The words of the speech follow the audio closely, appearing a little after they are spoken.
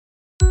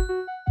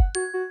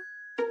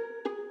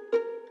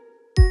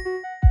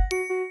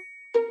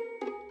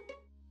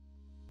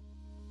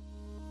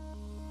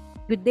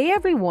Good day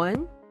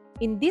everyone!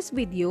 In this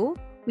video,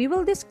 we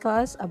will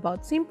discuss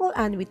about simple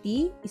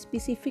annuity,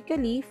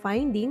 specifically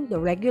finding the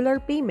regular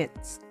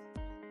payments.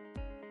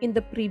 In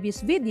the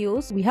previous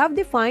videos, we have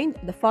defined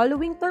the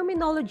following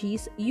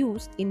terminologies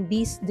used in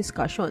this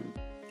discussion.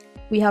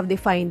 We have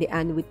defined the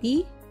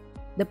annuity,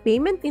 the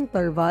payment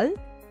interval,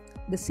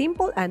 the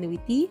simple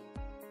annuity,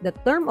 the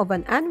term of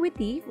an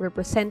annuity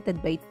represented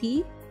by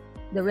T,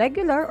 the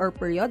regular or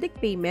periodic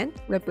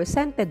payment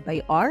represented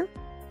by R,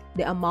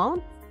 the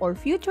amount or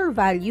future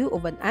value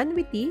of an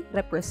annuity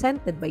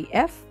represented by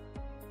F,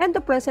 and the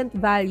present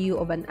value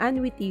of an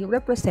annuity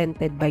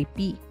represented by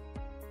P.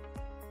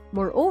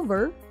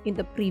 Moreover, in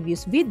the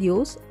previous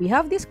videos, we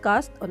have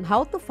discussed on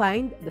how to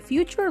find the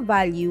future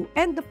value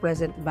and the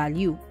present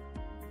value.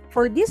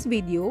 For this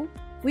video,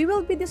 we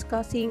will be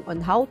discussing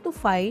on how to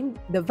find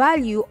the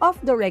value of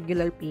the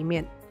regular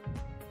payment.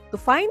 To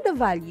find the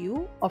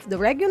value of the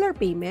regular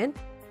payment,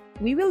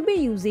 we will be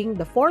using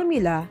the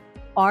formula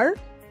R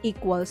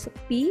equals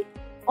P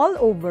all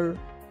over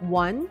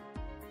 1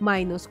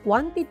 minus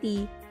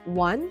quantity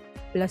 1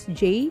 plus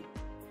J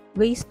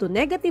raised to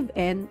negative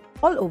N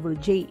all over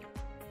J,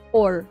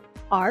 or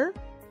R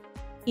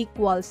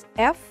equals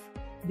F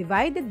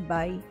divided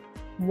by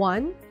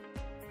 1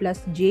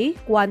 plus J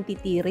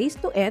quantity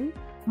raised to N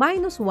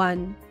minus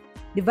 1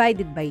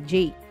 divided by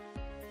J.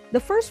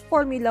 The first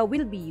formula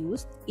will be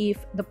used if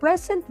the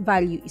present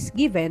value is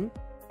given,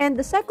 and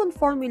the second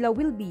formula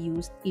will be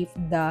used if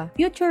the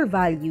future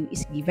value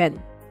is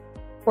given.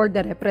 For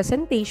the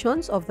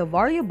representations of the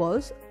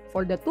variables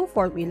for the two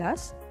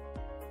formulas,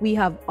 we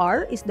have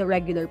R is the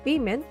regular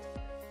payment,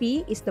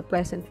 P is the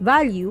present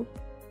value,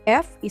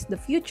 F is the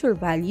future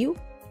value,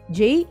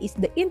 J is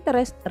the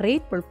interest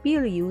rate per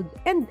period,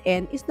 and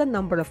N is the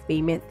number of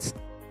payments.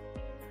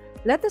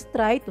 Let us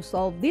try to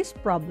solve this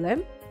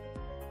problem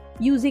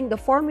using the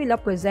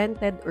formula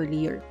presented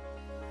earlier.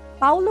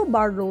 Paulo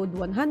borrowed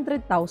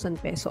 100,000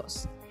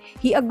 pesos.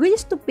 He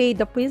agrees to pay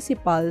the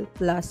principal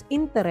plus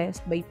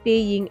interest by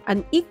paying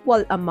an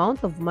equal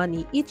amount of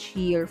money each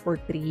year for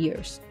 3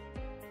 years.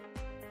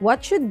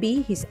 What should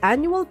be his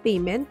annual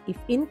payment if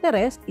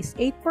interest is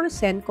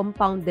 8%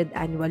 compounded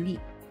annually?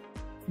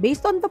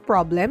 Based on the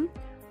problem,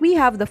 we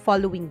have the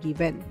following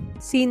given.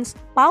 Since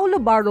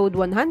Paulo borrowed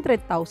 100,000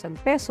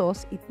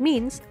 pesos, it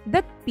means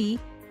that P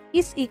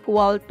is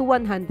equal to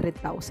 100,000.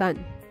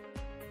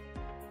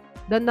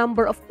 The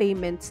number of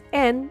payments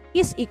N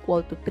is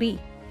equal to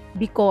 3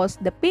 because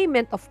the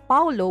payment of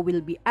Paulo will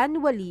be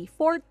annually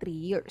for 3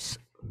 years.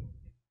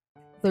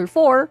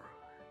 Therefore,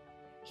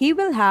 he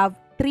will have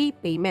 3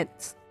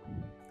 payments.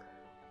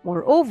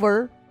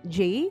 Moreover,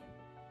 J,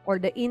 or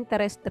the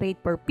interest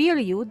rate per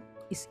period,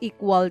 is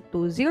equal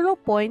to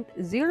 0.08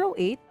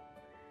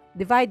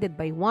 divided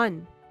by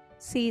 1,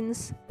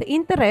 since the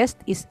interest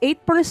is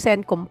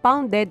 8%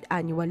 compounded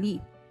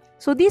annually.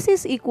 So this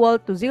is equal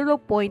to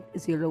 0.08.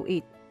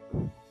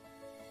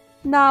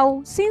 Now,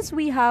 since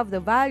we have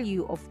the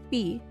value of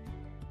P,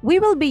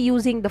 we will be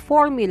using the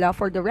formula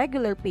for the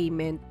regular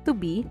payment to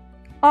be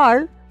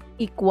R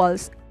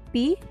equals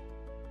P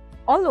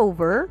all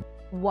over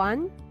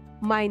 1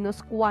 minus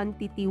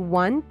quantity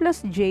 1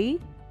 plus J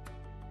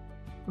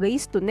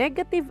raised to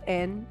negative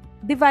N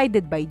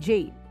divided by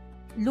J.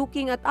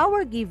 Looking at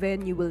our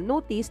given, you will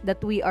notice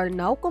that we are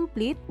now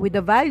complete with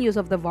the values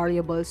of the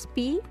variables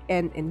P,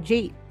 N, and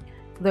J.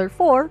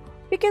 Therefore,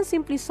 we can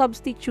simply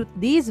substitute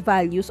these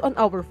values on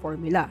our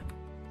formula.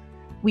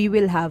 We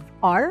will have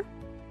R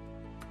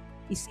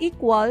is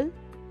equal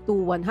to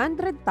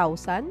 100,000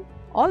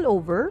 all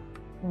over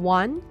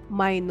 1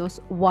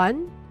 minus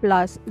 1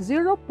 plus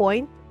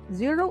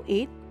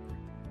 0.08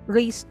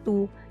 raised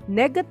to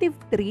negative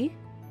 3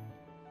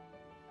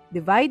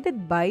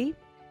 divided by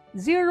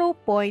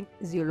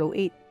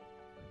 0.08.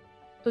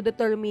 To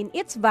determine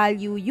its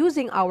value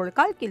using our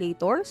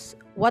calculators,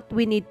 what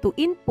we need to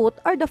input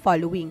are the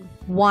following.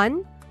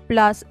 1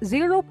 plus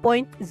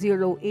 0.08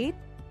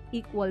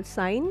 equals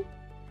sign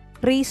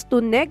raised to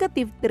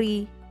negative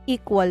 3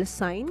 equals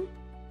sign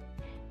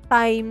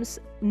times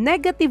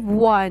negative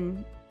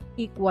 1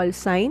 equals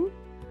sign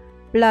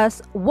plus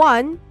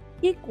 1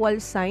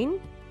 equals sign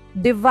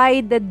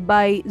divided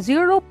by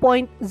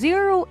 0.08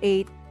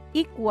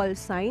 equals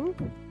sign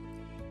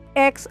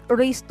x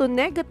raised to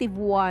negative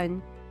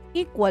 1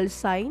 equals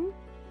sign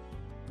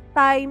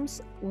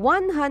times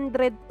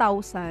 100,000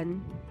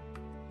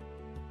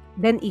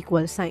 then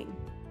equal sign.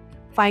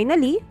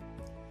 Finally,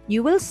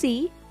 you will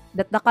see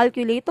that the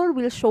calculator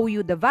will show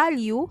you the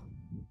value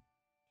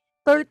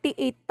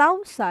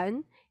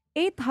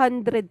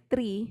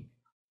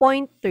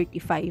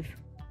 38,803.35.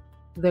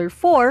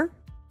 Therefore,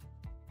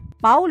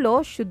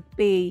 Paulo should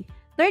pay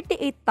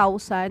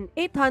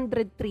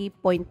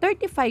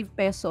 38,803.35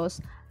 pesos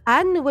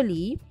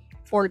annually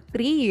for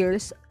 3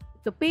 years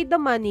to pay the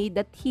money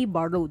that he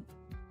borrowed.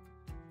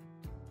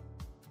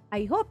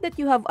 I hope that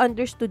you have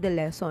understood the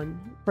lesson.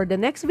 For the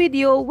next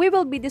video, we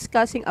will be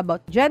discussing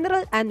about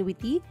general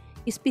annuity,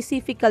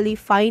 specifically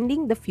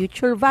finding the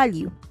future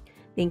value.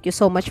 Thank you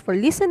so much for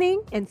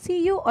listening and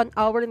see you on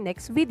our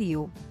next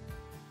video.